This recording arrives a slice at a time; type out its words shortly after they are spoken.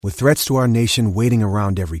With threats to our nation waiting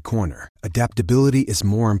around every corner, adaptability is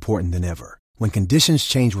more important than ever. When conditions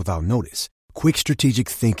change without notice, quick strategic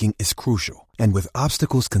thinking is crucial. And with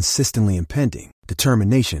obstacles consistently impending,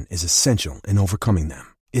 determination is essential in overcoming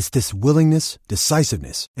them. It's this willingness,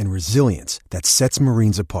 decisiveness, and resilience that sets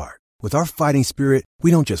Marines apart. With our fighting spirit, we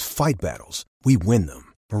don't just fight battles, we win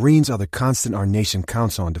them. Marines are the constant our nation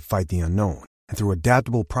counts on to fight the unknown. And through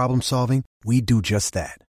adaptable problem solving, we do just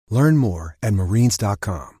that. Learn more at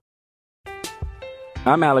marines.com.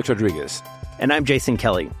 I'm Alex Rodriguez. And I'm Jason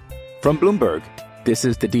Kelly. From Bloomberg, this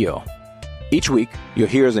is The Deal. Each week, you'll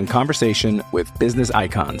hear us in conversation with business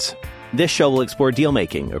icons. This show will explore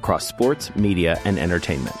deal-making across sports, media, and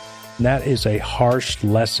entertainment. That is a harsh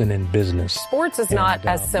lesson in business. Sports is not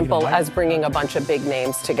as simple as bringing a bunch of big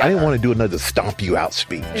names together. I didn't want to do another stomp you out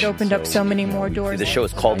speech. It opened up so many more doors. The show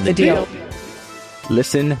is called The Deal.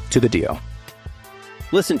 Listen to The Deal.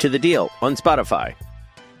 Listen to The Deal on Spotify.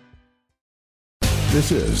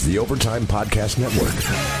 This is the Overtime Podcast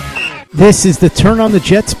Network. This is the Turn on the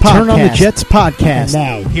Jets podcast. Turn on the Jets podcast.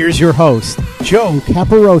 And now, here's your host, Joe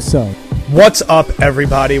Caporoso. What's up,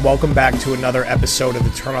 everybody? Welcome back to another episode of the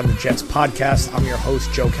Turn on the Jets podcast. I'm your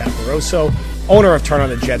host, Joe Caporoso, owner of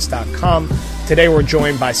TurnOnTheJets.com. Today we're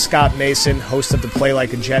joined by Scott Mason, host of the Play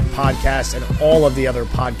Like a Jet podcast and all of the other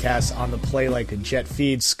podcasts on the Play Like a Jet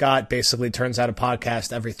feed. Scott basically turns out a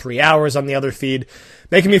podcast every 3 hours on the other feed,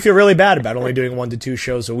 making me feel really bad about only doing 1 to 2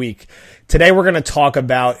 shows a week. Today we're going to talk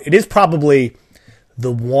about, it is probably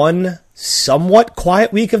the one somewhat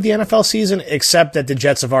quiet week of the NFL season, except that the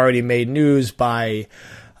Jets have already made news by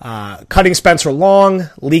cutting Spencer Long,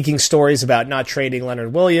 leaking stories about not trading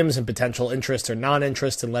Leonard Williams and potential interest or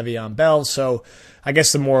non-interest in Le'Veon Bell. So I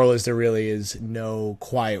guess the moral is there really is no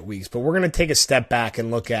quiet weeks. But we're going to take a step back and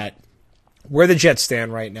look at where the Jets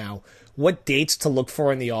stand right now, what dates to look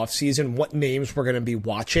for in the offseason, what names we're going to be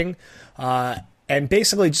watching, and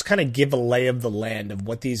basically just kind of give a lay of the land of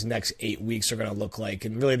what these next 8 weeks are going to look like.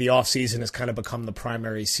 And really the offseason has kind of become the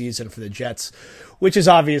primary season for the Jets, which is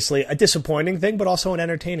obviously a disappointing thing, but also an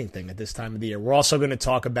entertaining thing at this time of the year. We're also going to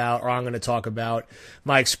talk about, or I'm going to talk about,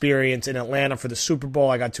 my experience in Atlanta for the Super Bowl.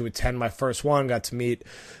 I got to attend my first one, got to meet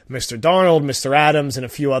Mr. Darnold, Mr. Adams, and a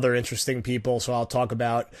few other interesting people. So I'll talk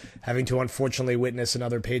about having to unfortunately witness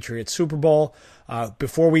another Patriots Super Bowl.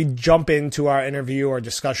 Before we jump into our interview or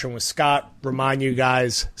discussion with Scott, remind you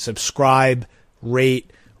guys, subscribe,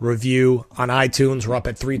 rate, review on iTunes. We're up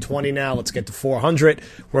at 320 now. Let's get to 400.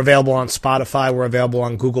 We're available on Spotify. We're available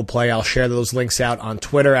on Google Play. I'll share those links out on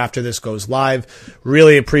Twitter after this goes live.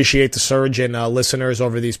 Really appreciate the surge in listeners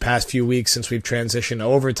over these past few weeks since we've transitioned to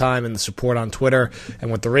overtime and the support on Twitter.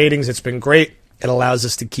 And with the ratings, it's been great. It allows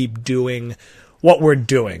us to keep doing what we're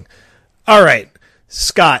doing. All right,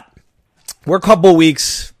 Scott. We're a couple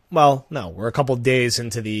weeks, we're a couple days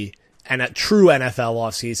into the true NFL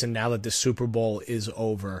offseason now that the Super Bowl is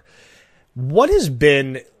over. What has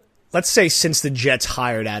been, let's say since the Jets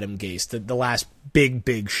hired Adam Gase, the last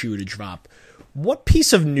big shoe to drop, what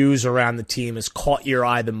piece of news around the team has caught your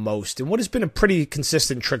eye the most, and what has been a pretty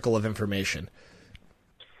consistent trickle of information?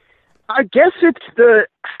 I guess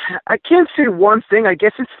I can't say one thing. I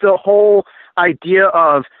guess it's the whole idea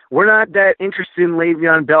of we're not that interested in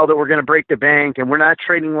Le'Veon Bell that we're going to break the bank, and we're not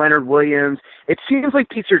trading Leonard Williams. It seems like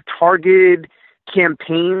these are targeted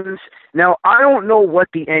campaigns. Now, I don't know what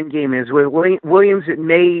the end game is. With Williams, it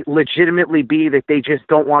may legitimately be that they just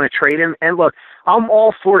don't want to trade him. And look, I'm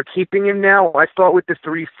all for keeping him now. I thought with the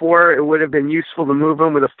 3-4, it would have been useful to move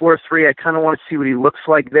him. With a 4-3, I kind of want to see what he looks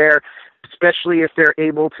like there, especially if they're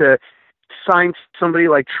able to sign somebody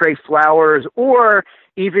like Trey Flowers, or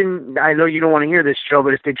even, I know you don't want to hear this, Joe,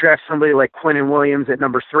 but if they draft somebody like Quinnen Williams at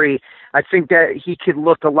number 3, I think that he could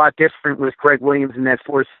look a lot different with Greg Williams in that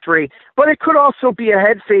 4-3. But it could also be a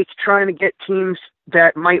head fake trying to get teams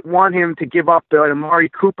that might want him to give up the Amari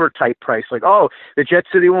Cooper type price. Like, oh, the Jets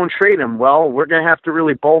said they won't trade him. Well, we're going to have to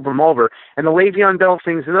really bowl them over. And the Le'Veon Bell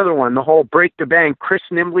thing's another one. The whole break the bank. Chris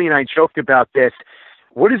Nimbley and I joked about this.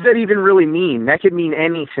 What does that even really mean? That could mean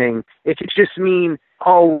anything. It could just mean,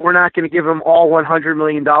 oh, we're not going to give them all $100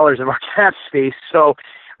 million of our cap space. So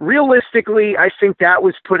realistically, I think that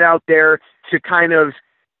was put out there to kind of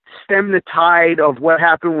stem the tide of what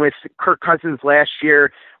happened with Kirk Cousins last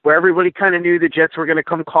year, where everybody kind of knew the Jets were going to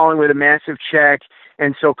come calling with a massive check.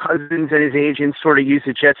 And so Cousins and his agents sort of used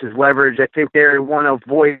the Jets as leverage. I think they want to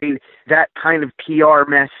avoid that kind of PR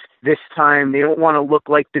mess this time. They don't want to look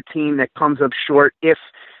like the team that comes up short if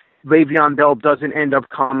Le'Veon Bell doesn't end up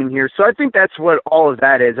coming here. So I think that's what all of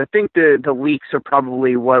that is. I think the leaks are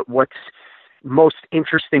probably what's most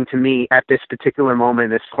interesting to me at this particular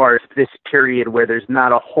moment as far as this period where there's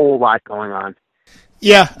not a whole lot going on.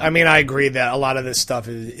 Yeah, I mean, I agree that a lot of this stuff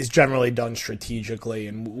is generally done strategically,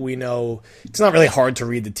 and we know it's not really hard to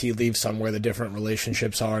read the tea leaves on where the different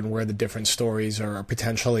relationships are and where the different stories are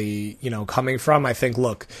potentially, coming from. I think,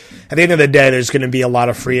 look, at the end of the day, there's going to be a lot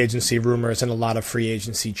of free agency rumors and a lot of free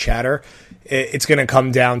agency chatter. It's going to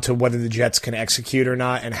come down to whether the Jets can execute or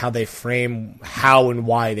not and how they frame how and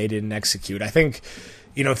why they didn't execute. I think,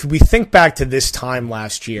 if we think back to this time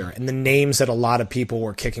last year and the names that a lot of people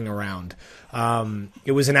were kicking around,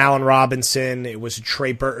 it was an Allen Robinson, it was a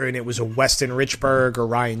Trey Burton, it was a Weston Richburg or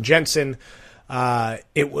Ryan Jensen.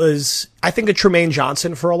 It was, I think, a Tremaine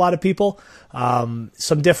Johnson for a lot of people.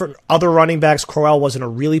 Some different other running backs. Crowell wasn't a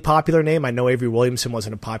really popular name. I know Avery Williamson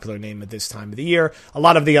wasn't a popular name at this time of the year. A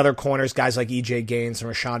lot of the other corners, guys like E.J. Gaines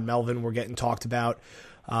and Rashawn Melvin were getting talked about.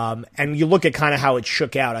 And you look at kind of how it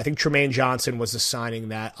shook out. I think Tremaine Johnson was a signing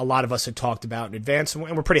that a lot of us had talked about in advance, and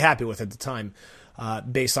we're pretty happy with at the time.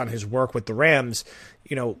 Based on his work with the Rams.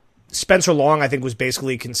 Spencer Long, I think, was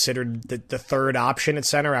basically considered the third option at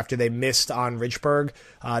center after they missed on Richburg.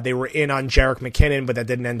 They were in on Jerick McKinnon, but that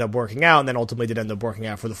didn't end up working out, and then ultimately did end up working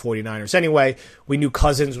out for the 49ers anyway. We knew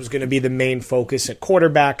Cousins was going to be the main focus at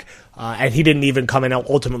quarterback, and he didn't even come and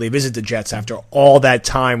ultimately visit the Jets after all that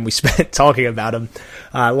time we spent talking about him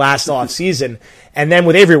last offseason. And then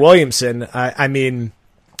with Avery Williamson, I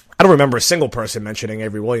don't remember a single person mentioning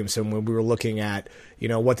Avery Williamson when we were looking at,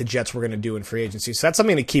 what the Jets were going to do in free agency. So that's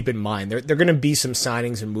something to keep in mind. There are going to be some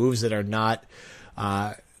signings and moves that are not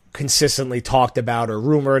consistently talked about or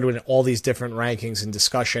rumored in all these different rankings and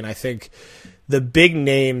discussion. I think the big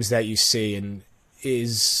names that you see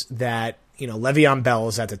is that, Le'Veon Bell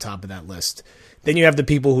is at the top of that list. Then you have the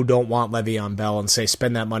people who don't want Le'Veon Bell and say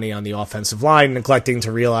spend that money on the offensive line, neglecting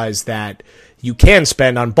to realize that you can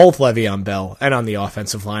spend on both Le'Veon Bell and on the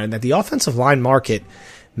offensive line, and that the offensive line market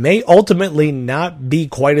may ultimately not be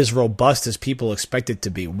quite as robust as people expect it to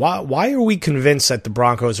be. Why are we convinced that the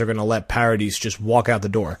Broncos are going to let Paradis just walk out the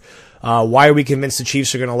door? Why are we convinced the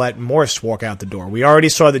Chiefs are going to let Morse walk out the door? We already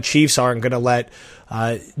saw the Chiefs aren't going to let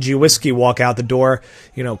Gwizdowski walk out the door.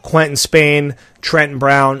 Quentin Spain, Trenton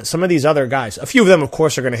Brown, some of these other guys. A few of them, of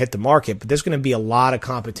course, are going to hit the market, but there's going to be a lot of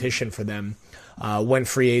competition for them when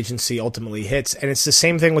free agency ultimately hits. And it's the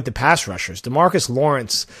same thing with the pass rushers. DeMarcus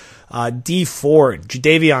Lawrence, Dee Ford,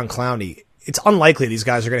 Jadeveon Clowney. It's unlikely these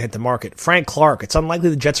guys are going to hit the market. Frank Clark, it's unlikely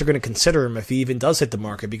the Jets are going to consider him if he even does hit the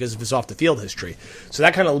market because of his off-the-field history. So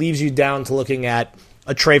that kind of leaves you down to looking at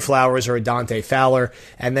a Trey Flowers or a Dante Fowler,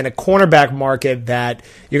 and then a cornerback market that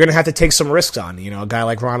you're going to have to take some risks on. A guy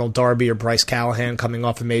like Ronald Darby or Bryce Callahan coming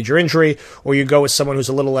off a major injury, or you go with someone who's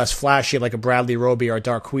a little less flashy like a Bradley Roby or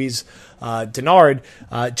Darqueze Dennard,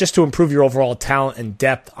 just to improve your overall talent and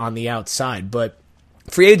depth on the outside. But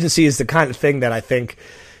free agency is the kind of thing that I think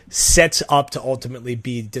sets up to ultimately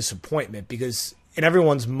be disappointment, because in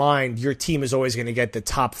everyone's mind, your team is always going to get the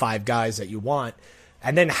top 5 guys that you want.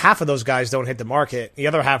 And then half of those guys don't hit the market. The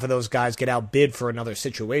other half of those guys get outbid for another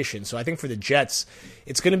situation. So I think for the Jets,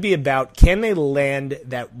 it's going to be about, can they land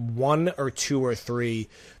that 1 or 2 or 3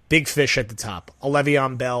 big fish at the top? A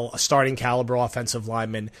Le'Veon Bell, a starting caliber offensive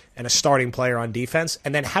lineman, and a starting player on defense.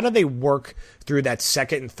 And then how do they work through that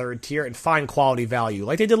second and third tier and find quality value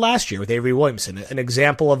like they did last year with Avery Williamson, an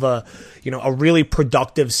example of a really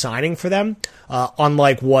productive signing for them,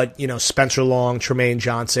 unlike what Spencer Long, Tremaine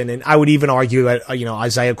Johnson, and I would even argue that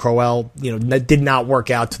Isaiah Crowell did not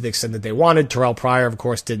work out to the extent that they wanted. Terrell Pryor, of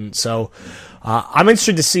course, didn't. So I'm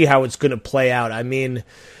interested to see how it's going to play out. I mean,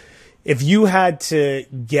 if you had to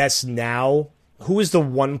guess now, who is the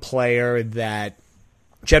one player that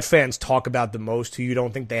Jet fans talk about the most who you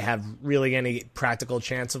don't think they have really any practical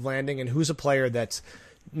chance of landing, and who's a player that's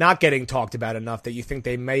not getting talked about enough that you think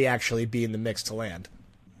they may actually be in the mix to land?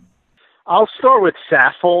 I'll start with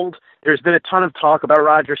Saffold. There's been a ton of talk about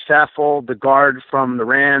Roger Saffold, the guard from the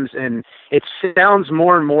Rams, and it sounds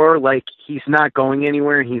more and more like he's not going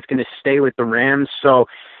anywhere and he's going to stay with the Rams. So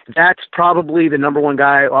that's probably the number one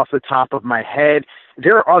guy off the top of my head.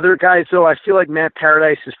 There are other guys, though. I feel like Matt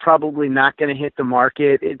Paradis is probably not going to hit the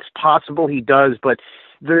market. It's possible he does, but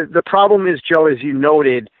the problem is, Joe, as you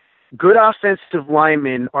noted, good offensive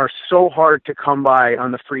linemen are so hard to come by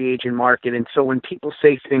on the free agent market. And so when people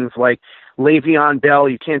say things like Le'Veon Bell,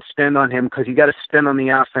 you can't spend on him because you got to spend on the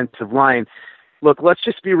offensive line. Look, let's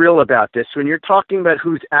just be real about this. When you're talking about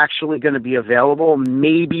who's actually going to be available,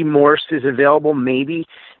 maybe Morse is available, maybe,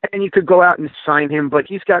 and you could go out and sign him, but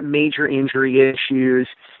he's got major injury issues.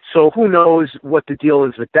 So who knows what the deal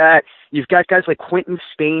is with that. You've got guys like Quentin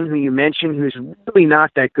Spain, who you mentioned, who's really not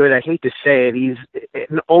that good. I hate to say it. He's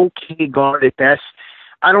an okay guard at best.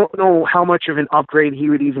 I don't know how much of an upgrade he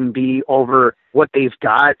would even be over what they've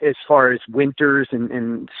got as far as Winters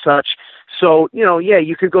and such. So,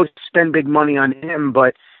 you could go spend big money on him,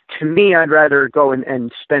 but to me, I'd rather go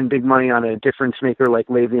and spend big money on a difference maker like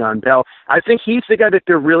Le'Veon Bell. I think he's the guy that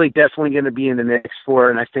they're really definitely going to be in the mix for,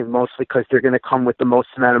 and I think mostly because they're going to come with the most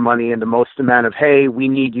amount of money and the most amount of, hey, we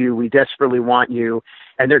need you, we desperately want you,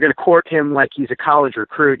 and they're going to court him like he's a college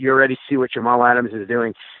recruit. You already see what Jamal Adams is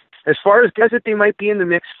doing. As far as guys that they might be in the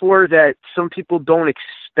mix for that some people don't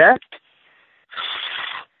expect,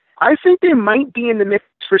 I think they might be in the mix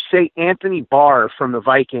for, say, Anthony Barr from the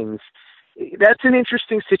Vikings. That's an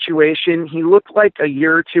interesting situation. He looked like a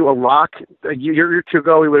year or two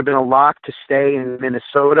ago, he would have been a lock to stay in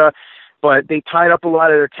Minnesota, but they tied up a lot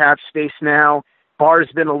of their cap space now. Barr's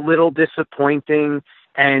been a little disappointing,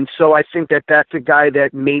 and so I think that that's a guy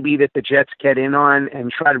that maybe that the Jets get in on and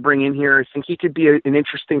try to bring in here. I think he could be an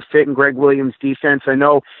interesting fit in Greg Williams' defense. I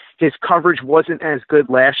know his coverage wasn't as good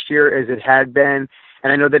last year as it had been,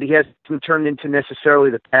 and I know that he hasn't turned into necessarily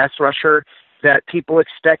the pass rusher that people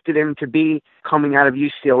expected him to be coming out of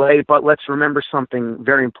UCLA. But let's remember something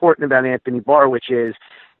very important about Anthony Barr, which is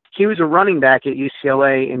he was a running back at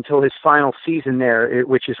UCLA until his final season there,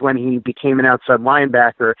 which is when he became an outside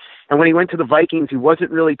linebacker. And when he went to the Vikings, he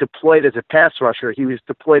wasn't really deployed as a pass rusher. He was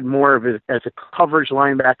deployed more as a coverage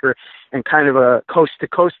linebacker and kind of a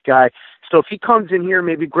coast-to-coast guy. So if he comes in here,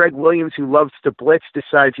 maybe Greg Williams, who loves to blitz,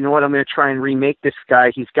 decides, you know what, I'm going to try and remake this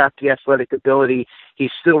guy. He's got the athletic ability.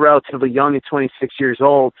 He's still relatively young at 26 years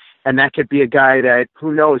old, and that could be a guy that,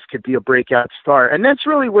 who knows, could be a breakout star. And that's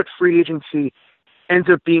really what free agency ends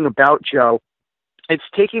up being about, Joe. It's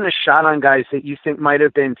taking a shot on guys that you think might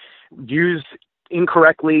have been used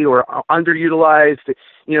incorrectly or underutilized.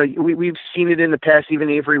 We've seen it in the past. Even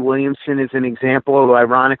Avery Williamson is an example, although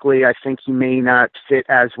ironically, I think he may not fit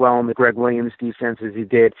as well in the Greg Williams defense as he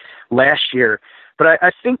did last year. But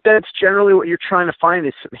I think that's generally what you're trying to find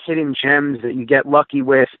is some hidden gems that you get lucky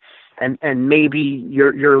with, and maybe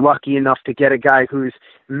you're lucky enough to get a guy who's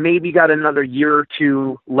maybe got another year or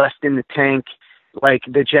two left in the tank, like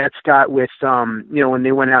the Jets got with, when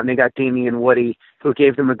they went out and they got Damian Woody, who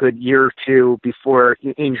gave them a good year or two before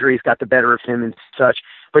injuries got the better of him and such.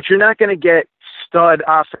 But you're not going to get stud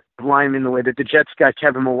offensive linemen the way that the Jets got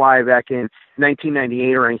Kevin Mawae back in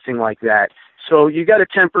 1998 or anything like that. So you got to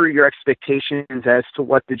temper your expectations as to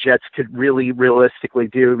what the Jets could really realistically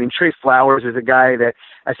do. I mean, Trey Flowers is a guy that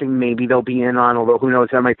I think maybe they'll be in on, although who knows,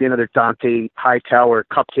 that might be another Dante Hightower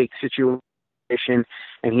cupcake situation,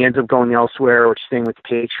 and he ends up going elsewhere or staying with the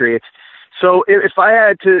Patriots. So if I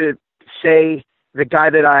had to say the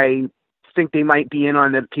guy that I think they might be in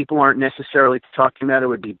on that people aren't necessarily talking about, it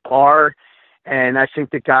would be Barr. And I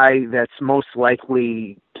think the guy that's most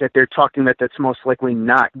likely that they're talking about that's most likely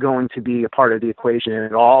not going to be a part of the equation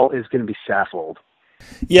at all is going to be Saffold.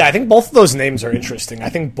 Yeah, I think both of those names are interesting. I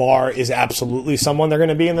think Barr is absolutely someone they're going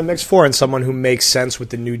to be in the mix for and someone who makes sense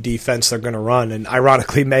with the new defense they're going to run and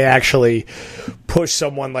ironically may actually push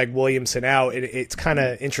someone like Williamson out. It's kind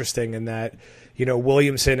of interesting in that,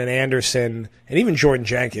 Williamson and Anderson and even Jordan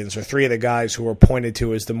Jenkins are three of the guys who were pointed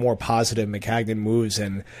to as the more positive Maccagnan moves,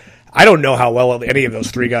 and I don't know how well any of those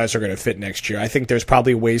three guys are going to fit next year. I think there's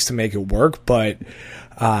probably ways to make it work, but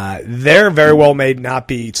there very well may not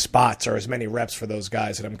be spots or as many reps for those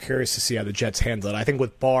guys, and I'm curious to see how the Jets handle it. I think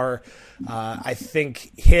with Barr, I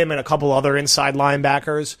think him and a couple other inside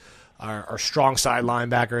linebackers are strong side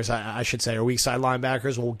linebackers, I should say, or weak side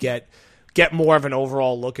linebackers will get more of an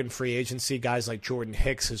overall look in free agency, guys like Jordan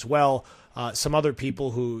Hicks as well. Some other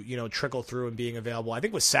people who, trickle through and being available. I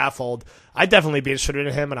think with Saffold, I'd definitely be interested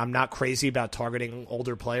in him, and I'm not crazy about targeting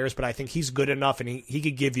older players, but I think he's good enough, and he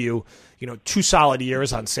could give you, 2 solid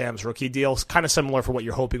years on Sam's rookie deal. Kind of similar for what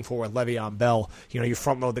you're hoping for with Le'Veon Bell. You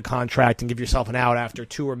front load the contract and give yourself an out after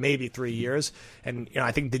 2 or maybe 3 years. And,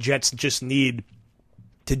 I think the Jets just need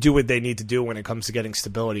to do what they need to do when it comes to getting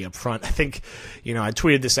stability up front. I think, I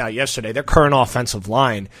tweeted this out yesterday. Their current offensive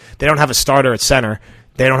line, they don't have a starter at center.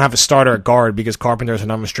 They don't have a starter at guard because Carpenter is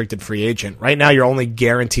an unrestricted free agent. Right now, your only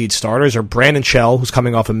guaranteed starters are Brandon Shell, who's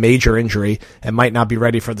coming off a major injury and might not be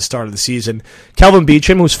ready for the start of the season, Kelvin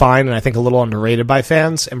Beachum, who's fine and I think a little underrated by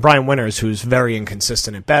fans, and Brian Winters, who's very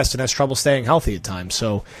inconsistent at best and has trouble staying healthy at times.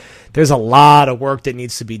 So there's a lot of work that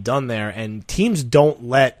needs to be done there, and teams don't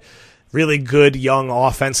let really good young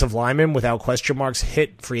offensive linemen without question marks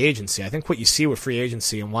hit free agency. I think what you see with free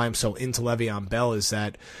agency and why I'm so into Le'Veon Bell is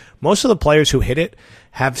that most of the players who hit it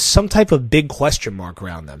have some type of big question mark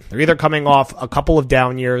around them. They're either coming off a couple of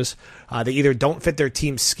down years, they either don't fit their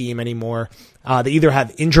team's scheme anymore, they either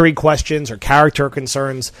have injury questions or character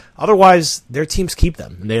concerns. Otherwise, their teams keep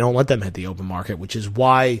them, and they don't let them hit the open market, which is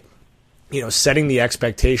why, setting the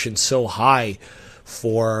expectations so high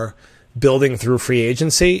for building through free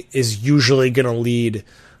agency is usually going to lead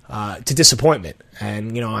to disappointment.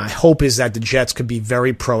 And, my hope is that the Jets could be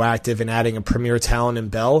very proactive in adding a premier talent in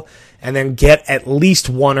Bell and then get at least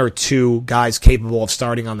one or two guys capable of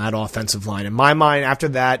starting on that offensive line. In my mind, after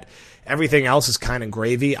that, everything else is kind of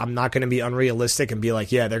gravy. I'm not going to be unrealistic and be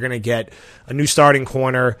like, yeah, they're going to get a new starting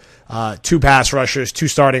corner, 2 pass rushers, 2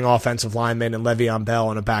 starting offensive linemen, and Le'Veon Bell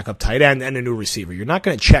and a backup tight end and a new receiver. You're not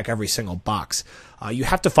going to check every single box. You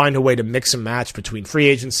have to find a way to mix and match between free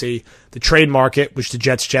agency, the trade market, which the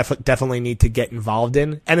Jets definitely need to get involved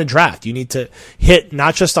in, and the draft. You need to hit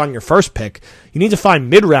not just on your first pick. You need to find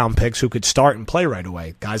mid-round picks who could start and play right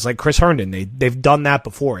away. Guys like Chris Herndon, they've done that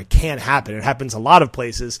before. It can't happen. It happens a lot of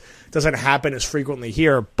places. It doesn't happen as frequently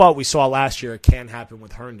here, but we saw last year it can happen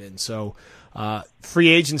with Herndon. So free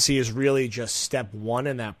agency is really just step one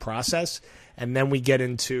in that process, and then we get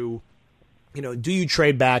into do you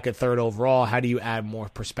trade back at 3rd overall? How do you add more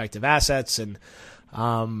prospective assets? And,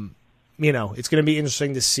 it's going to be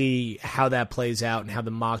interesting to see how that plays out and how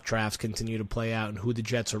the mock drafts continue to play out and who the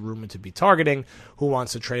Jets are rumored to be targeting, who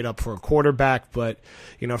wants to trade up for a quarterback. But,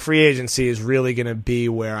 free agency is really going to be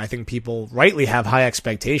where I think people rightly have high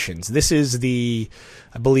expectations. This is the,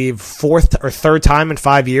 I believe, 4th or 3rd time in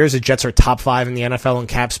 5 years the Jets are top 5 in the NFL in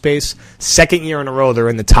cap space. 2nd year in a row they're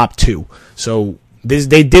in the top 2. So,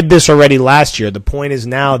 they did this already last year. The point is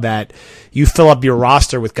now that you fill up your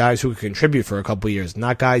roster with guys who can contribute for a couple of years,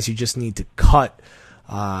 not guys you just need to cut,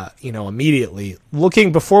 immediately.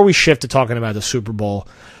 Before we shift to talking about the Super Bowl,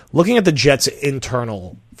 looking at the Jets'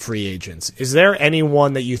 internal free agents, is there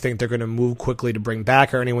anyone that you think they're going to move quickly to bring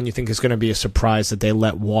back, or anyone you think is going to be a surprise that they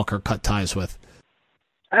let walk or cut ties with?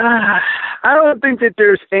 I don't think that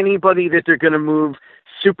there's anybody that they're going to move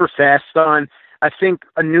super fast on. I think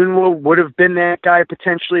Anunua would have been that guy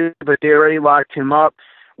potentially, but they already locked him up.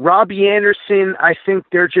 Robbie Anderson, I think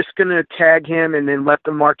they're just going to tag him and then let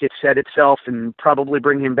the market set itself and probably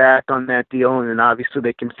bring him back on that deal, and then obviously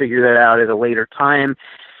they can figure that out at a later time.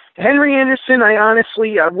 Henry Anderson,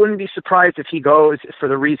 I wouldn't be surprised if he goes for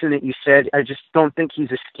the reason that you said. I just don't think he's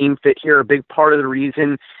a scheme fit here. A big part of the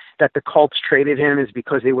reason that the Colts traded him is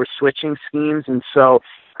because they were switching schemes, and so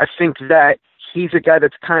I think that he's a guy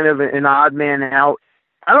that's kind of an odd man out.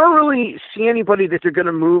 I don't really see anybody that they're going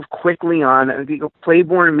to move quickly on.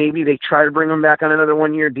 Claiborne, maybe they try to bring him back on another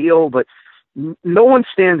 1-year deal, but no one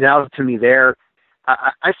stands out to me there.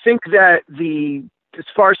 I think that as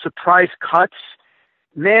far as surprise cuts,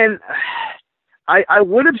 man, I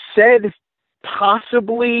would have said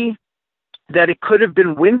possibly that it could have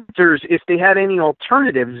been Winters if they had any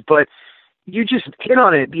alternatives, but you just hit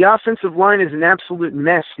on it. The offensive line is an absolute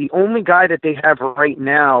mess. The only guy that they have right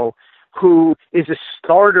now who is a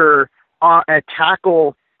starter at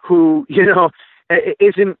tackle who,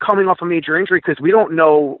 isn't coming off a major injury, because we don't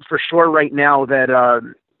know for sure right now that,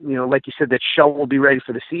 like you said, that Shell will be ready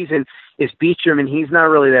for the season, is Beachum, and he's not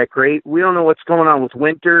really that great. We don't know what's going on with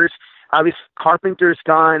Winters. Obviously, Carpenter's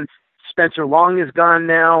gone. Spencer Long is gone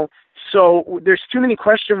now. So there's too many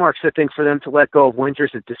question marks, I think, for them to let go of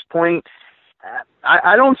Winters at this point.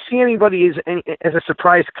 I don't see anybody as a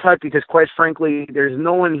surprise cut because, quite frankly, there's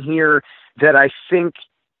no one here that I think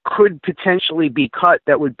could potentially be cut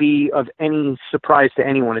that would be of any surprise to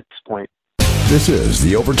anyone at this point. This is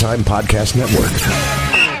the Overtime Podcast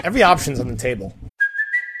Network. Every option's on the table.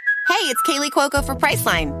 Hey, it's Kaylee Cuoco for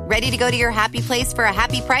Priceline. Ready to go to your happy place for a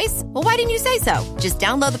happy price? Well, why didn't you say so? Just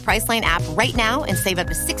download the Priceline app right now and save up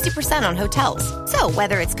to 60% on hotels. So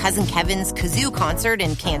whether it's Cousin Kevin's Kazoo Concert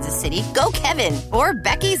in Kansas City, go Kevin, or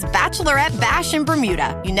Becky's Bachelorette Bash in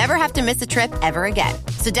Bermuda, you never have to miss a trip ever again.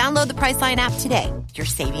 So download the Priceline app today. Your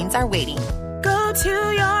savings are waiting. Go to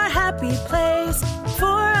your happy place for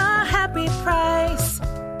a happy price.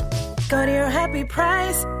 Go to your happy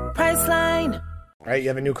price, Priceline. Right, you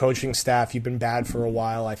have a new coaching staff. You've been bad for a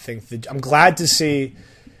while. I think I'm glad to see,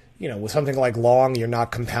 with something like Long, you're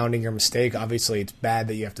not compounding your mistake. Obviously, it's bad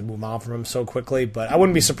that you have to move on from him so quickly, but I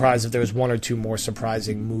wouldn't be surprised if there was one or two more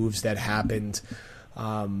surprising moves that happened.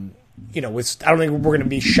 I don't think we're going to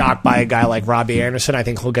be shocked by a guy like Robbie Anderson. I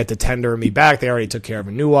think he'll get the tender and be back. They already took care of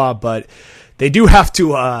Anunua, but they do have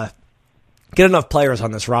to get enough players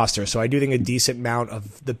on this roster. So I do think a decent amount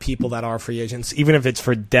of the people that are free agents, even if it's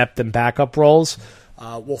for depth and backup roles,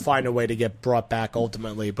 will find a way to get brought back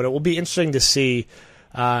ultimately. But it will be interesting to see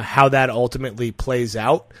how that ultimately plays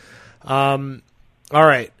out. All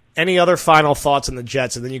right. Any other final thoughts on the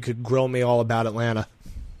Jets? And then you could grill me all about Atlanta.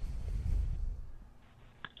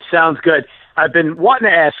 Sounds good. I've been wanting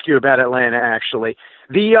to ask you about Atlanta, actually.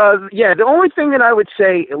 The only thing that I would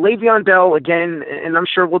say, Le'Veon Bell, again, and I'm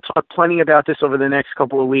sure we'll talk plenty about this over the next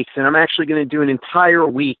couple of weeks, and I'm actually going to do an entire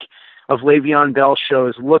week of Le'Veon Bell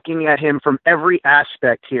shows looking at him from every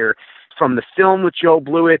aspect here, from the film with Joe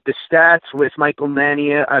Blewett, the stats with Michael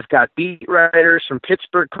Mania. I've got beat writers from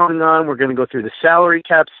Pittsburgh coming on. We're going to go through the salary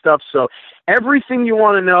cap stuff. So everything you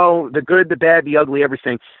want to know, the good, the bad, the ugly,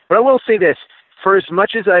 everything. But I will say this. For as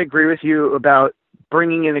much as I agree with you about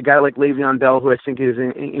bringing in a guy like Le'Veon Bell, who I think is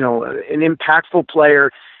an impactful player,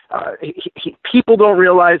 people don't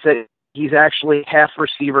realize that he's actually half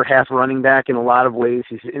receiver, half running back in a lot of ways.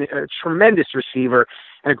 He's a tremendous receiver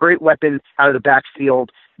and a great weapon out of the backfield.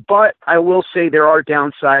 But I will say there are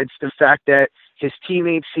downsides to the fact that his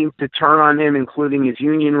teammates seem to turn on him, including his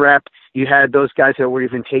union rep. You had those guys that were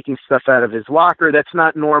even taking stuff out of his locker. That's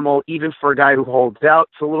not normal, even for a guy who holds out.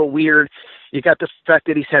 It's a little weird. You got the fact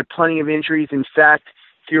that he's had plenty of injuries. In fact,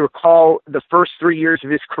 if you recall, the first 3 years of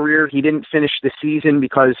his career, he didn't finish the season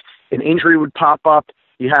because an injury would pop up.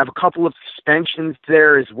 You have a couple of suspensions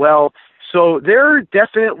there as well. So there are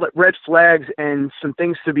definite red flags and some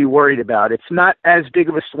things to be worried about. It's not as big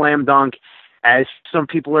of a slam dunk as some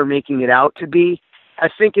people are making it out to be. I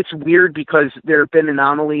think it's weird because there have been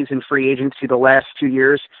anomalies in free agency the last 2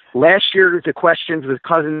 years. Last year, the questions with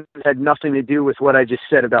Cousins had nothing to do with what I just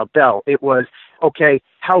said about Bell. It was, okay,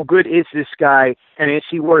 how good is this guy, and is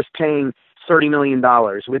he worth paying $30 million?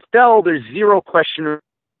 With Bell, there's zero question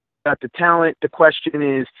about the talent. The question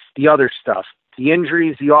is the other stuff, the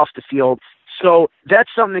injuries, the off the field. So that's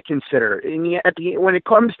something to consider. And when it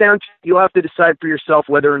comes down to it, you'll have to decide for yourself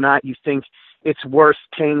whether or not you think it's worth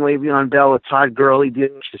paying Le'Veon Bell a Todd Gurley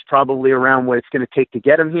deal, which is probably around what it's going to take to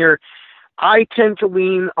get him here. I tend to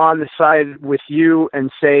lean on the side with you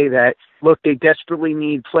and say that, look, they desperately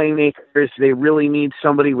need playmakers. They really need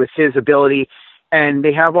somebody with his ability, and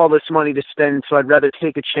they have all this money to spend, so I'd rather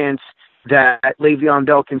take a chance that Le'Veon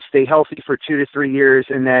Bell can stay healthy for 2 to 3 years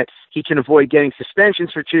and that he can avoid getting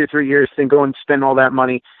suspensions for 2 to 3 years than go and spend all that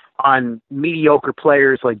money on mediocre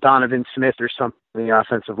players like Donovan Smith or something in the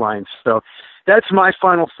offensive line. So that's my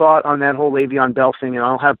final thought on that whole Le'Veon Bell thing, and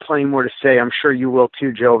I'll have plenty more to say. I'm sure you will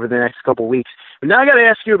too, Joe, over the next couple of weeks. But now I got to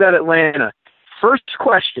ask you about Atlanta. First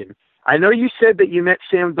question. I know you said that you met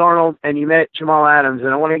Sam Darnold and you met Jamal Adams,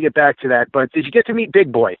 and I want to get back to that, but did you get to meet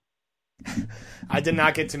Big Boy? I did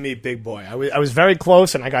not get to meet Big Boy. I was very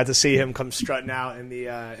close, and I got to see him come strutting out in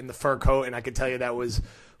the fur coat, and I could tell you that was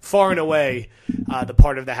far and away the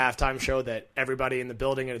part of the halftime show that everybody in the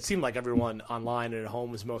building, and it seemed like everyone online and at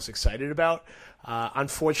home, was most excited about.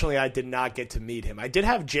 Unfortunately, I did not get to meet him. I did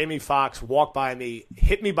have Jamie Foxx walk by me,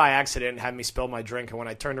 hit me by accident, and have me spill my drink, and when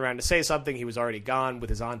I turned around to say something, he was already gone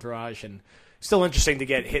with his entourage, and still interesting to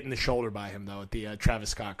get hit in the shoulder by him, though, at the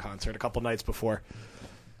Travis Scott concert a couple nights before.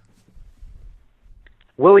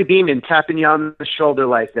 Willie Beeman tapping you on the shoulder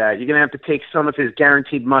like that. You're going to have to take some of his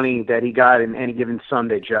guaranteed money that he got in any given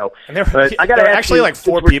Sunday, Joe. And there were actually like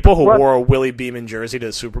 4 people who wore a Willie Beeman jersey to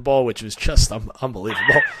the Super Bowl, which was just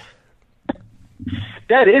unbelievable.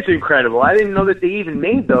 That is incredible. I didn't know that they even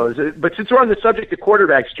made those. But since we're on the subject of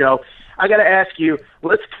quarterbacks, Joe, I got to ask you,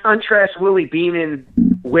 let's contrast Willie Beeman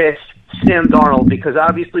with Sam Darnold, because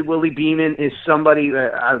obviously Willie Beeman is somebody,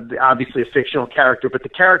 obviously a fictional character, but the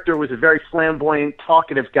character was a very flamboyant,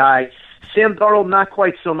 talkative guy. Sam Darnold, not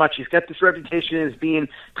quite so much. He's got this reputation as being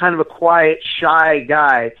kind of a quiet, shy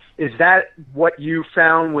guy. Is that what you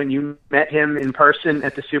found when you met him in person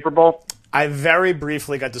at the Super Bowl? I very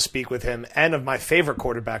briefly got to speak with him and of my favorite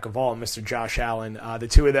quarterback of all, Mr. Josh Allen. The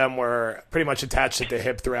two of them were pretty much attached at the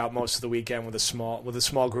hip throughout most of the weekend with a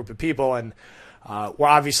small group of people, and were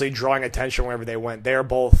obviously drawing attention wherever they went. They're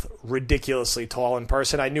both ridiculously tall in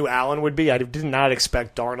person. I knew Allen would be. I did not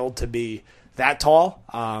expect Darnold to be that tall.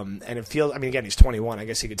 And it feels, I mean, again, he's 21. I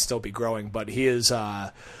guess he could still be growing, but he is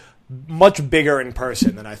much bigger in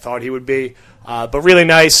person than I thought he would be. But really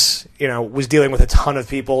nice, was dealing with a ton of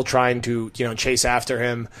people trying to, chase after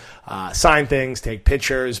him, sign things, take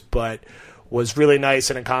pictures, but was really nice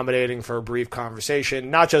and accommodating for a brief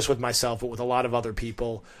conversation, not just with myself, but with a lot of other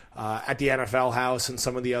people at the NFL house and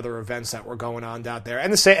some of the other events that were going on out there.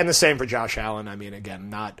 And the same for Josh Allen. I mean, again,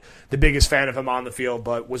 not the biggest fan of him on the field,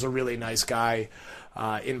 but was a really nice guy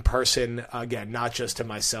in person. Again, not just to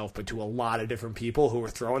myself, but to a lot of different people who were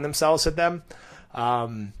throwing themselves at them.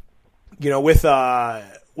 With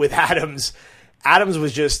Adams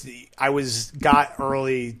was just, got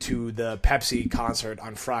early to the Pepsi concert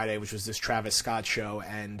on Friday, which was this Travis Scott show,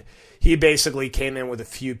 and he basically came in with a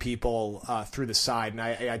few people through the side, and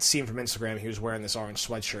I'd seen from Instagram he was wearing this orange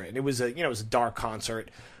sweatshirt, and it was a dark concert.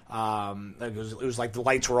 It was like the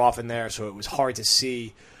lights were off in there, so it was hard to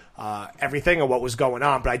see everything and what was going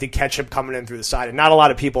on, but I did catch him coming in through the side, and not a lot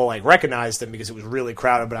of people recognized him because it was really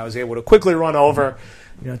crowded, but I was able to quickly run over,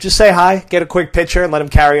 just say hi, get a quick picture, and let him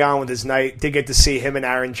carry on with his night. Did get to see him and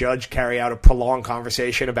Aaron Judge carry out a prolonged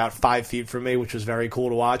conversation about 5 feet from me, which was very cool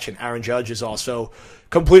to watch, and Aaron Judge is also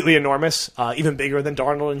completely enormous, even bigger than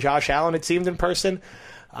Darnold and Josh Allen, it seemed, in person.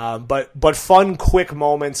 But fun, quick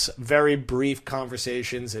moments, very brief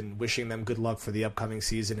conversations, and wishing them good luck for the upcoming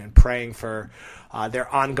season and praying for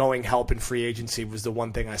their ongoing help in free agency was the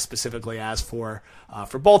one thing I specifically asked for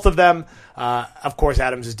both of them. Of course,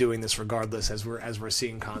 Adams is doing this regardless, as we're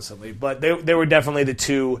seeing constantly. But they were definitely the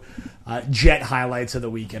two Jet highlights of the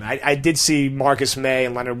weekend. I did see Marcus May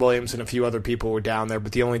and Leonard Williams and a few other people were down there,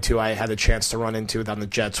 but the only two I had a chance to run into on the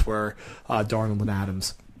Jets were Darnold and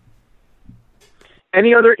Adams.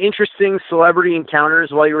 Any other interesting celebrity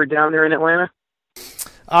encounters while you were down there in Atlanta?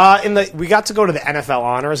 We got to go to the NFL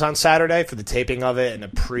Honors on Saturday for the taping of it and a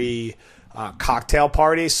pre-cocktail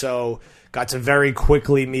party, so got to very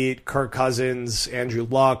quickly meet Kirk Cousins, Andrew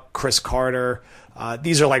Luck, Chris Carter.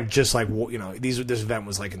 These are this event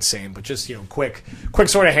was insane, but just quick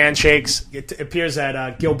sort of handshakes. It appears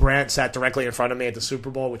that Gil Brandt sat directly in front of me at the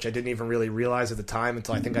Super Bowl, which I didn't even really realize at the time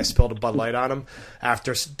until I think I spilled a Bud Light on him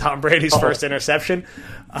after Tom Brady's first interception.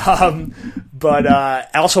 But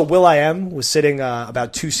also Will.i.am was sitting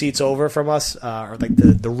about 2 seats over from us, or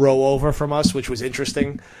the row over from us, which was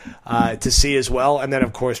interesting to see as well. And then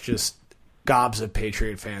of course just gobs of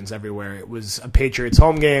Patriot fans everywhere. It was a Patriots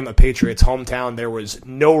home game, a Patriots hometown. There was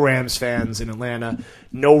no Rams fans in Atlanta,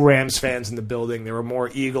 no Rams fans in the building. There were more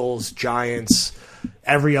Eagles, Giants,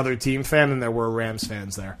 every other team fan than there were Rams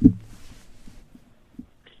fans there.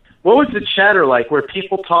 What was the chatter like? Were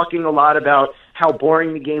people talking a lot about how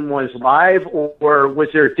boring the game was live, or was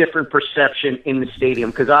there a different perception in the stadium?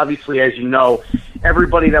 Because obviously, as you know,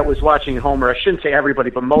 everybody that was watching at home, or I shouldn't say everybody,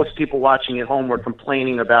 but most people watching at home were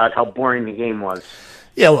complaining about how boring the game was.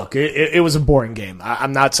 Yeah, look, it was a boring game.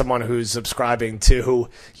 I'm not someone who's subscribing to,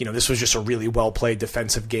 this was just a really well-played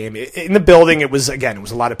defensive game. In the building, it was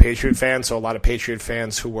a lot of Patriot fans, so a lot of Patriot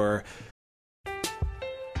fans who were...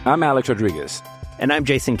 I'm Alex Rodriguez. And I'm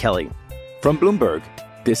Jason Kelly. From Bloomberg,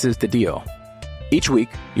 this is The Deal. Each week,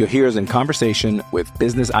 you'll hear us in conversation with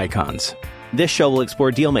business icons. This show will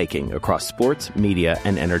explore deal-making across sports, media,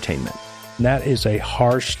 and entertainment. That is a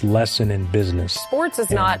harsh lesson in business. Sports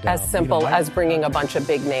is not as simple as bringing a bunch of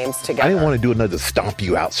big names together. I didn't want to do another stomp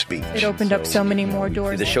you out speech. It opened up so many more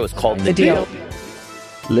doors. The show is called The Deal.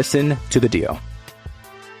 Listen to The Deal.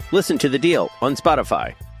 Listen to The Deal on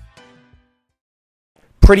Spotify.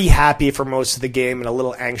 Pretty happy for most of the game and a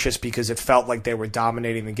little anxious because it felt like they were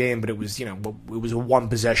dominating the game, but it was, it was a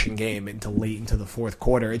one-possession game until late into the fourth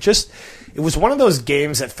quarter. It was one of those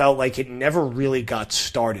games that felt like it never really got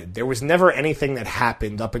started. There was never anything that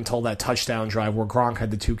happened up until that touchdown drive where Gronk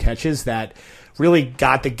had the 2 catches that really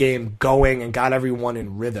got the game going and got everyone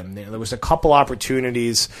in rhythm. There was a couple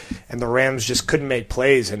opportunities, and the Rams just couldn't make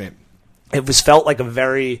plays in it. It felt like a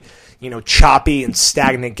very... choppy and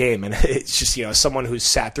stagnant game. And it's just, someone who's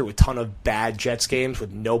sat through a ton of bad Jets games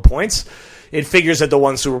with no points, it figures that the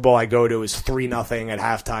one Super Bowl I go to is 3-0 at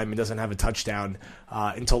halftime and doesn't have a touchdown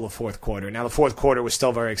until the fourth quarter. Now, the fourth quarter was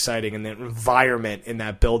still very exciting, and the environment in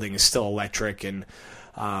that building is still electric and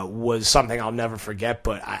was something I'll never forget,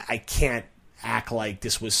 but I can't act like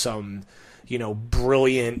this was some,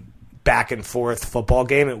 brilliant back-and-forth football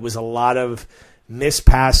game. It was a lot of missed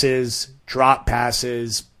passes, drop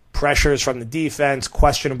passes, pressures from the defense,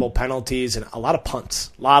 questionable penalties, and a lot of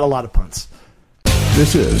punts. A lot of punts.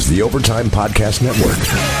 This is the Overtime Podcast Network.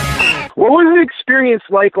 What was the experience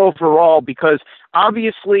like overall? Because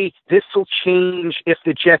obviously this will change if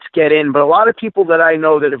the Jets get in, but a lot of people that I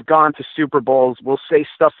know that have gone to Super Bowls will say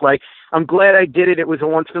stuff like, I'm glad I did it. It was a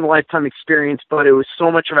once-in-a-lifetime experience, but it was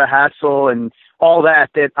so much of a hassle and all that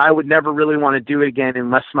I would never really want to do it again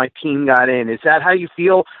unless my team got in. Is that how you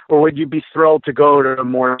feel, or would you be thrilled to go to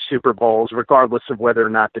more Super Bowls regardless of whether or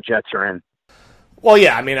not the Jets are in? Well,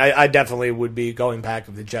 yeah, I mean, I definitely would be going back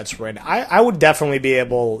if the Jets were in. I would definitely be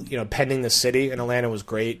able, pending the city, and Atlanta was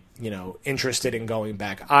great, interested in going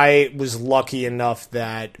back. I was lucky enough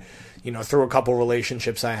that, through a couple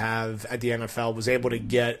relationships I have at the NFL, was able to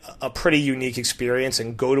get a pretty unique experience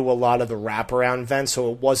and go to a lot of the wraparound events,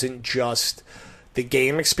 so it wasn't just the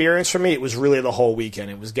game experience for me. It was really the whole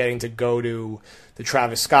weekend. It was getting to go to the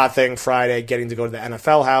Travis Scott thing Friday, getting to go to the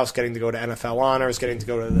NFL house, getting to go to NFL Honors, getting to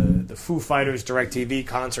go to the Foo Fighters DirecTV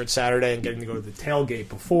concert Saturday, and getting to go to the tailgate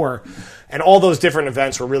before. And all those different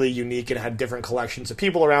events were really unique and had different collections of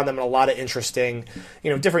people around them and a lot of interesting,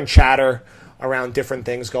 different chatter around different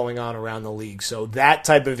things going on around the league. So that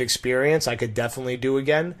type of experience I could definitely do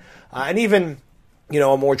again. And even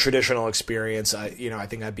a more traditional experience, I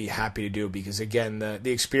think I'd be happy to do, because again,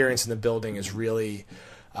 the experience in the building is really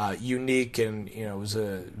unique, and it was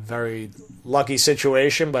a very lucky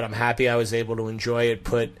situation, but I'm happy I was able to enjoy it.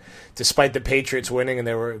 Despite the Patriots winning, and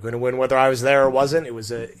they were going to win whether I was there or wasn't, it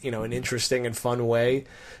was an interesting and fun way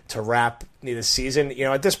to wrap the season.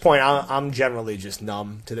 At this point, I'm generally just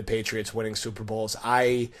numb to the Patriots winning Super Bowls.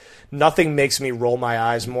 Nothing makes me roll my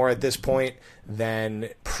eyes more at this point than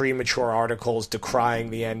premature articles decrying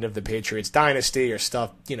the end of the Patriots dynasty, or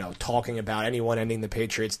stuff, talking about anyone ending the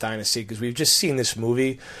Patriots dynasty, because we've just seen this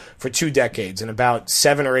movie for 2 decades. And about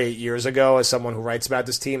 7 or 8 years ago, as someone who writes about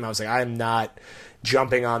this team, I was like, I am not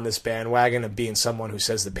jumping on this bandwagon of being someone who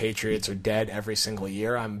says the Patriots are dead every single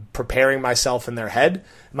year. I'm preparing myself in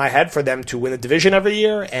my head for them to win the division every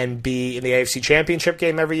year and be in the AFC Championship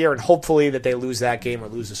game every year, and hopefully that they lose that game or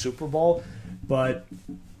lose the Super Bowl. But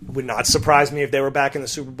it would not surprise me if they were back in the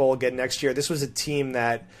Super Bowl again next year. This was a team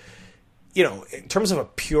that, in terms of a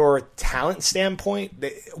pure talent standpoint,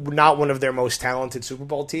 not one of their most talented Super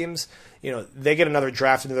Bowl teams. They get another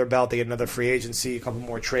draft into their belt, they get another free agency, a couple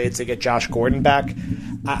more trades, they get Josh Gordon back.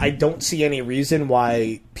 I don't see any reason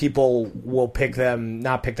why people will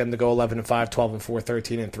not pick them to go 11-5,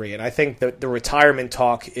 12-4, 13-3. And I think that the retirement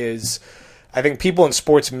talk is, I think people in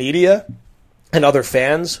sports media and other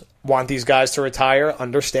fans want these guys to retire,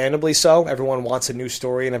 understandably so. Everyone wants a new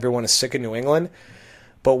story, and everyone is sick of New England.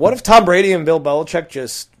 But what if Tom Brady and Bill Belichick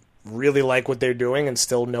just really like what they're doing and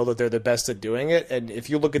still know that they're the best at doing it? And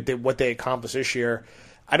if you look at what they accomplished this year,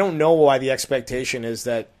 I don't know why the expectation is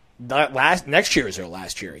that next year is their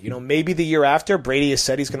last year. Maybe the year after. Brady has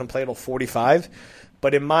said he's going to play till 45.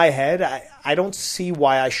 But in my head, I don't see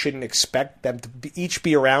why I shouldn't expect them to each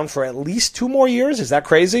be around for at least 2 more years. Is that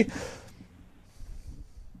crazy?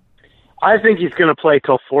 I think he's going to play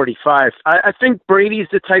till 45. I think Brady's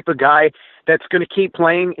the type of guy that's going to keep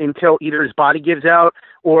playing until either his body gives out,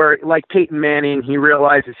 or like Peyton Manning, he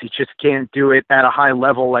realizes he just can't do it at a high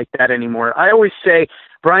level like that anymore. I always say,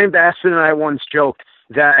 Brian Bassett and I once joked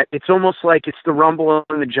that it's almost like it's the rumble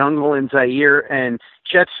in the jungle in Zaire, and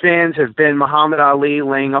Jets fans have been Muhammad Ali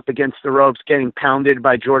laying up against the ropes, getting pounded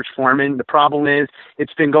by George Foreman. The problem is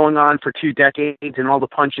it's been going on for 2 decades, and all the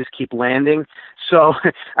punches keep landing. So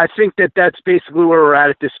I think that's basically where we're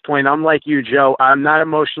at this point. I'm like you, Joe. I'm not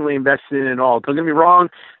emotionally invested in it at all. Don't get me wrong.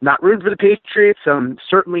 Not rooting for the Patriots. I'm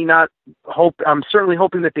certainly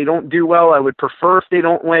hoping that they don't do well. I would prefer if they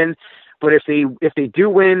don't win. But if they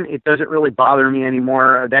do win, it doesn't really bother me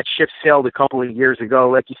anymore. That ship sailed a couple of years ago.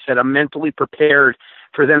 Like you said, I'm mentally prepared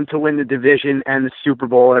for them to win the division and the Super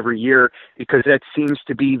Bowl every year, because that seems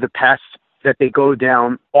to be the path that they go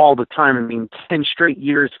down all the time. I mean, 10 straight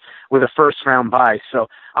years with a first-round bye. So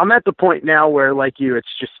I'm at the point now where, like you,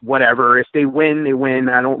 it's just whatever. If they win, they win.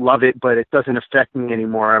 I don't love it, but it doesn't affect me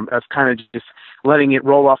anymore. I'm kind of just letting it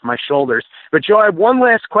roll off my shoulders. But, Joe, I have one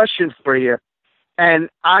last question for you. And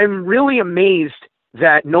I'm really amazed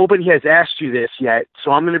that nobody has asked you this yet,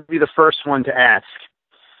 so I'm going to be the first one to ask.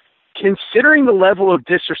 Considering the level of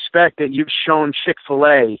disrespect that you've shown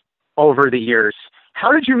Chick-fil-A over the years,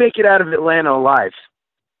 how did you make it out of Atlanta alive?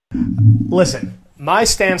 Listen, my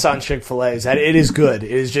stance on Chick-fil-A is that it is good.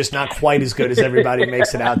 It is just not quite as good as everybody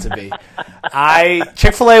makes it out to be.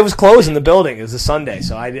 Chick-fil-A was closed in the building. It was a Sunday,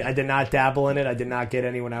 so I did not dabble in it. I did not get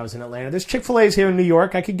any when I was in Atlanta. There's Chick-fil-A's here in New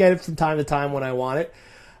York. I could get it from time to time when I want it.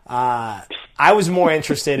 I was more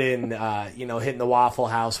interested in hitting the Waffle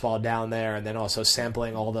House while down there, and then also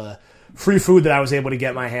sampling all the free food that I was able to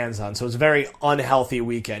get my hands on. So it was a very unhealthy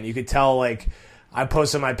weekend. You could tell, I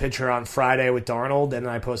posted my picture on Friday with Darnold, and then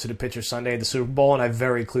I posted a picture Sunday at the Super Bowl, and I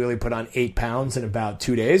very clearly put on 8 pounds in about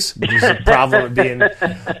 2 days, which is a problem of being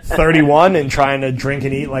 31 and trying to drink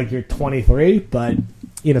and eat like you're 23. But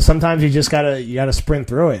sometimes you just gotta sprint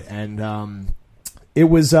through it, and it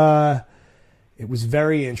was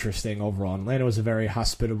very interesting overall. Atlanta was a very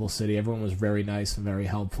hospitable city. Everyone was very nice and very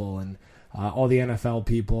helpful, and all the NFL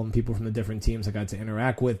people and people from the different teams I got to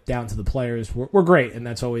interact with, down to the players, were great. And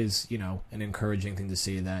that's always, an encouraging thing to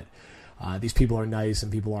see, that these people are nice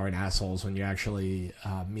and people aren't assholes when you actually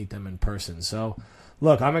meet them in person. So,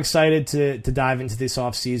 look, I'm excited to dive into this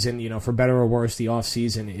offseason. For better or worse, the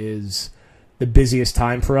offseason is the busiest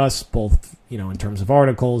time for us, both, in terms of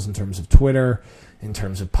articles, in terms of Twitter, in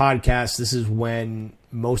terms of podcasts. This is when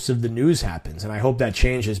most of the news happens, and I hope that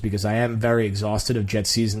changes, because I am very exhausted of Jet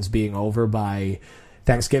seasons being over by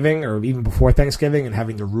Thanksgiving or even before Thanksgiving and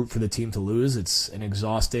having to root for the team to lose. It's an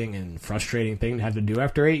exhausting and frustrating thing to have to do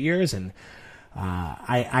after 8 years, and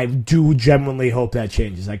I do genuinely hope that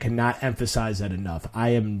changes. I cannot emphasize that enough. I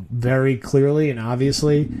am very clearly and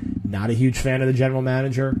obviously not a huge fan of the general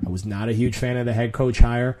manager. I was not a huge fan of the head coach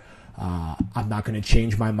hire. I'm not going to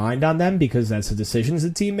change my mind on them, because that's the decisions the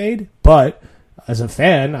team made. But as a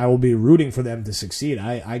fan, I will be rooting for them to succeed.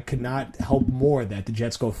 I could not help more that the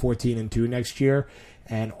Jets go 14-2 next year,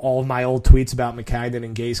 and all of my old tweets about Maccagnan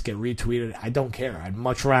and Gase get retweeted. I don't care. I'd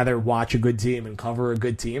much rather watch a good team and cover a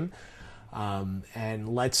good team.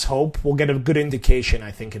 And let's hope we'll get a good indication,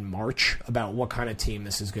 I think, in March about what kind of team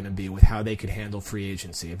this is going to be, with how they could handle free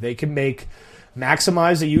agency. If they can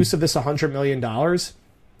maximize the use of this $100 million,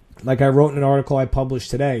 like I wrote in an article I published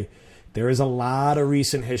today, there is a lot of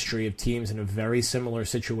recent history of teams in a very similar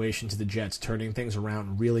situation to the Jets turning things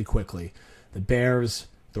around really quickly. The Bears,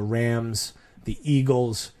 the Rams, the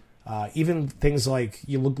Eagles, even things like,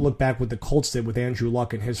 you look back what the Colts did with Andrew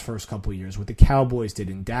Luck in his first couple of years, what the Cowboys did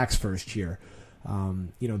in Dak's first year,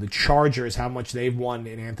 the Chargers, how much they've won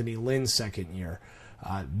in Anthony Lynn's second year.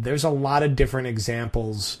 There's a lot of different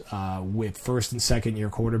examples with first and second year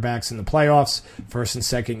quarterbacks in the playoffs, first and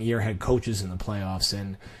second year head coaches in the playoffs,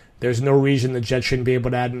 and there's no reason the Jets shouldn't be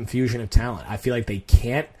able to add an infusion of talent. I feel like they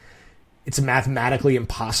can't. It's mathematically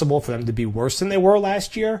impossible for them to be worse than they were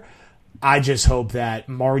last year. I just hope that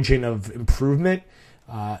margin of improvement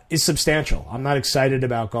is substantial. I'm not excited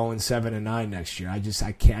about going 7-9 next year. I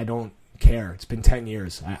don't care. It's been 10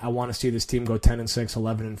 years. I want to see this team go 10-6,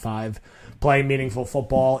 11-5, play meaningful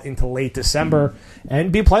football into late December,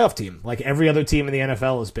 and be a playoff team like every other team in the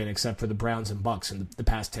NFL has been, except for the Browns and Bucks in the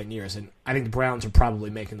past 10 years. And I think the Browns are probably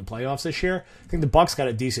making the playoffs this year. I think the Bucks got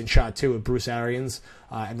a decent shot too with Bruce Arians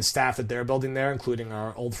and the staff that they're building there, including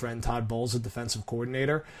our old friend Todd Bowles, the defensive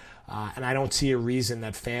coordinator. And I don't see a reason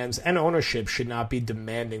that fans and ownership should not be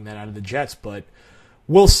demanding that out of the Jets, but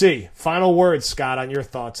we'll see. Final words, Scott, on your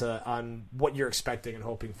thoughts on what you're expecting and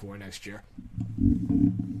hoping for next year.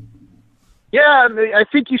 Yeah, I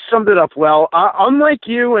think you summed it up well. Unlike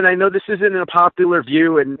you, and I know this isn't a popular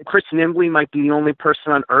view, and Chris Nimbley might be the only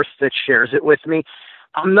person on earth that shares it with me,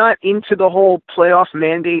 I'm not into the whole playoff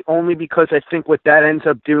mandate, only because I think what that ends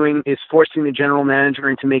up doing is forcing the general manager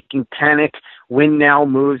into making panic win-now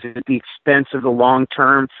moves at the expense of the long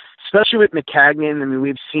term, especially with Maccagnan. I mean,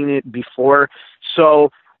 we've seen it before. So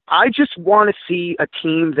I just want to see a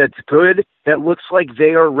team that's good, that looks like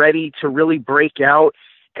they are ready to really break out,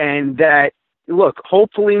 and that, look,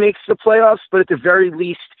 hopefully makes the playoffs, but at the very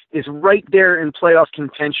least is right there in playoff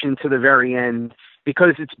contention to the very end,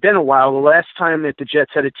 because it's been a while. The last time that the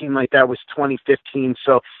Jets had a team like that was 2015.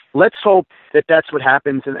 So let's hope that that's what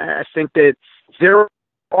happens. And I think that there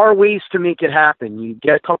are ways to make it happen. You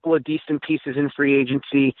get a couple of decent pieces in free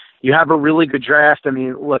agency. You have a really good draft. I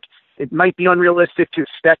mean, look, it might be unrealistic to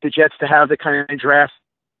expect the Jets to have the kind of draft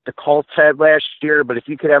the Colts had last year, but if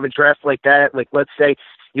you could have a draft like that, like let's say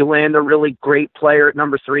you land a really great player at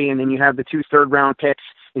number 3, and then you have the 2 third-round picks,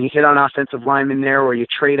 and you hit on offensive linemen there, or you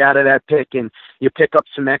trade out of that pick and you pick up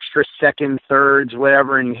some extra second, thirds,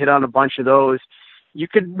 whatever, and you hit on a bunch of those. You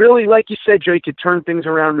could really, like you said, Joe, you could turn things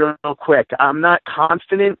around real quick. I'm not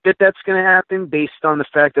confident that that's going to happen based on the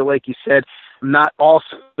fact that, like you said, I'm not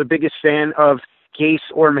also the biggest fan of Gase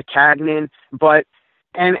or Maccagnan, but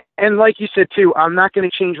and like you said too, I'm not going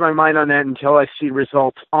to change my mind on that until I see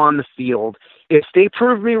results on the field. If they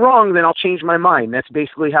prove me wrong, then I'll change my mind. That's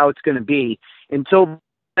basically how it's going to be. Until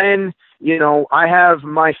then, I have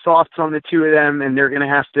my thoughts on the two of them, and they're going to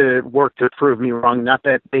have to work to prove me wrong. Not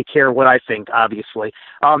that they care what I think, obviously.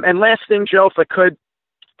 And last thing, Joe, if I could,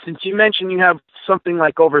 since you mentioned you have something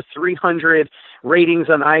like over 300 ratings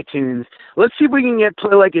on iTunes, let's see if we can get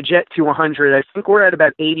Play Like a Jet to 100. I think we're at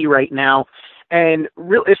about 80 right now. And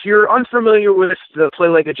if you're unfamiliar with the Play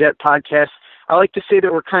Like a Jet podcast, I like to say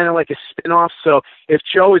that we're kind of like a spin-off. So if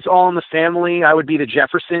Joe is All in the Family, I would be the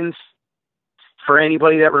Jeffersons. For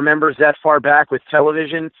anybody that remembers that far back with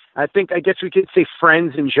television, I guess we could say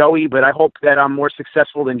Friends and Joey, but I hope that I'm more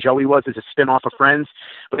successful than Joey was as a spin-off of Friends.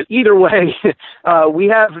 But either way, we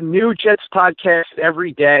have new Jets podcasts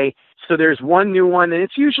every day. So there's one new one, and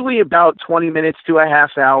it's usually about 20 minutes to a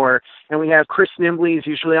half hour. And we have Chris Nimbley is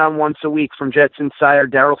usually on once a week from Jets Insider.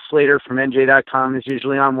 Daryl Slater from NJ.com is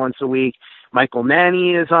usually on once a week. Michael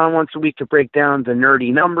Manny is on once a week to break down the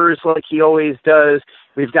nerdy numbers like he always does.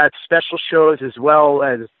 We've got special shows as well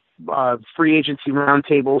as free agency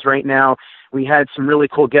roundtables right now. We had some really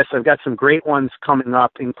cool guests. I've got some great ones coming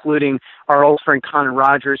up, including our old friend Connor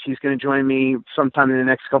Rogers. He's going to join me sometime in the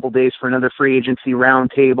next couple of days for another free agency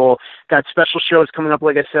roundtable. Got special shows coming up,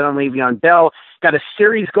 like I said, on Le'Veon Bell. Got a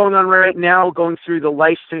series going on right now, going through the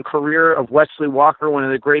life and career of Wesley Walker, one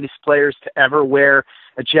of the greatest players to ever wear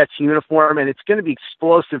a Jets uniform. And it's going to be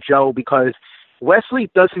explosive, Joe, because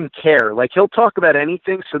Wesley doesn't care. Like, he'll talk about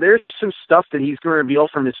anything. So there's some stuff that he's going to reveal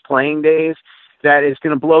from his playing days that is going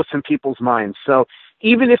to blow some people's minds. So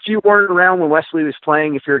even if you weren't around when Wesley was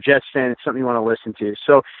playing, if you're a Jets fan, it's something you want to listen to.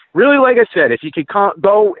 So really, like I said, if you could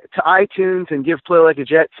go to iTunes and give Play Like a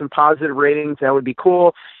Jet some positive ratings, that would be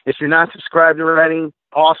cool. If you're not subscribed already,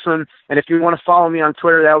 awesome. And if you want to follow me on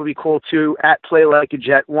Twitter, that would be cool too, at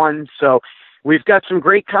PlayLikeAJet1. So we've got some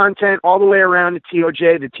great content all the way around the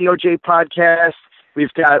TOJ podcast.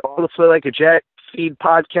 We've got all the Play Like a Jet feed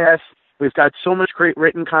podcasts. We've got so much great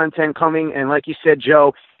written content coming, and like you said,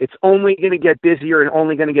 Joe, it's only going to get busier and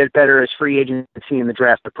only going to get better as free agency and the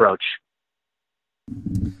draft approach.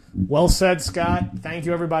 Well said, Scott. Thank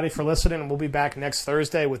you, everybody, for listening, and we'll be back next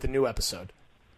Thursday with a new episode.